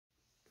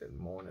Good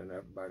morning,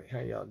 everybody. How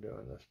y'all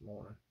doing this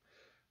morning?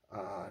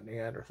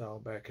 Neanderthal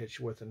back at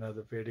you with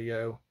another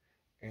video.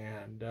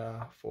 And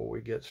before we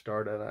get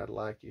started, I'd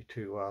like you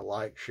to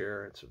like,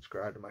 share, and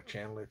subscribe to my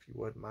channel if you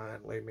wouldn't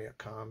mind. Leave me a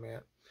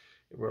comment.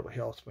 It really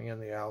helps me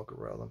in the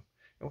algorithm.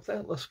 And with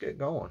that, let's get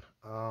going.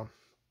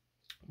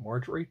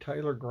 Marjorie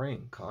Taylor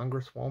Greene,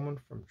 Congresswoman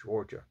from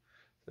Georgia,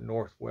 the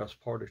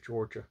northwest part of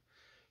Georgia.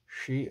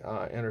 She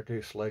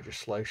introduced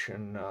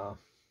legislation,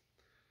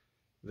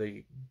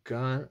 the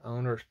Gun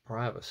Owners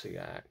Privacy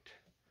Act.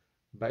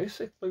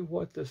 Basically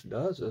what this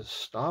does is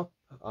stop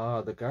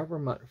the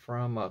government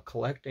from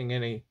collecting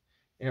any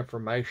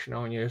information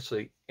on you. It's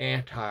the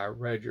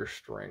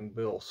anti-registering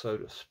bill, so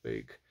to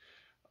speak.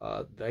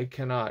 They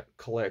cannot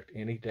collect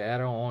any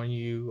data on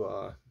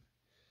you,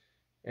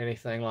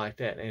 anything like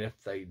that. And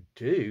if they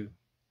do,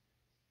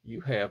 you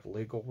have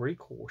legal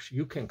recourse.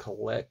 You can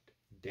collect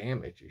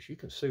damages. You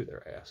can sue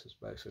their asses,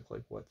 basically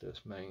what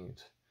this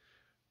means.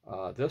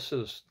 This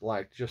is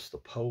like just the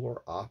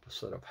polar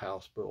opposite of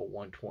House Bill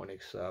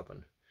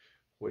 127,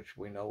 which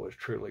we know is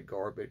truly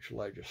garbage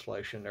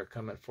legislation. They're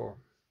coming for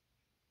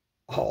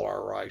all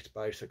our rights,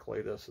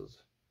 basically. This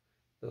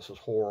is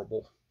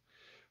horrible.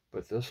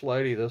 But this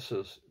lady, this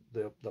is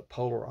the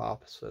polar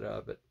opposite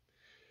of it.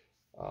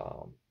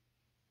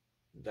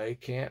 They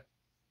can't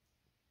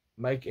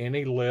make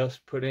any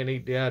list, put any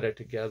data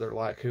together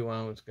like who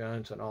owns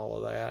guns and all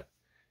of that.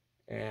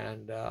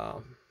 And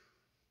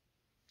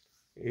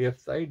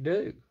if they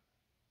do,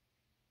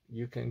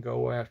 you can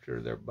go after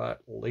their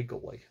butt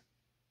legally.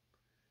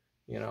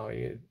 You know,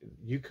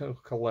 you can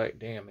collect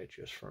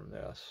damages from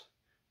this.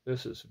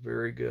 This is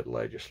very good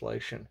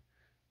legislation.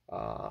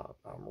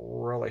 I'm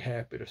really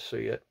happy to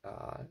see it.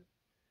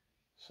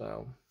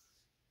 So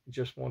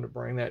just wanted to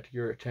bring that to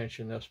your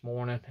attention this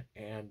morning.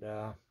 And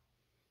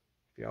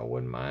if y'all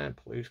wouldn't mind,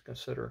 please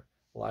consider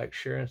like,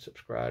 share, and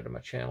subscribe to my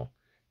channel.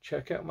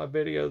 Check out my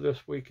video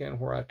this weekend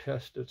where I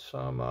tested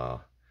some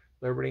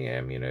Liberty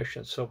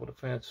Ammunition Civil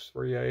Defense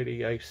 380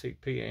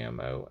 ACP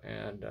ammo.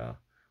 And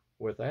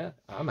with that,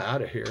 I'm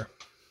out of here.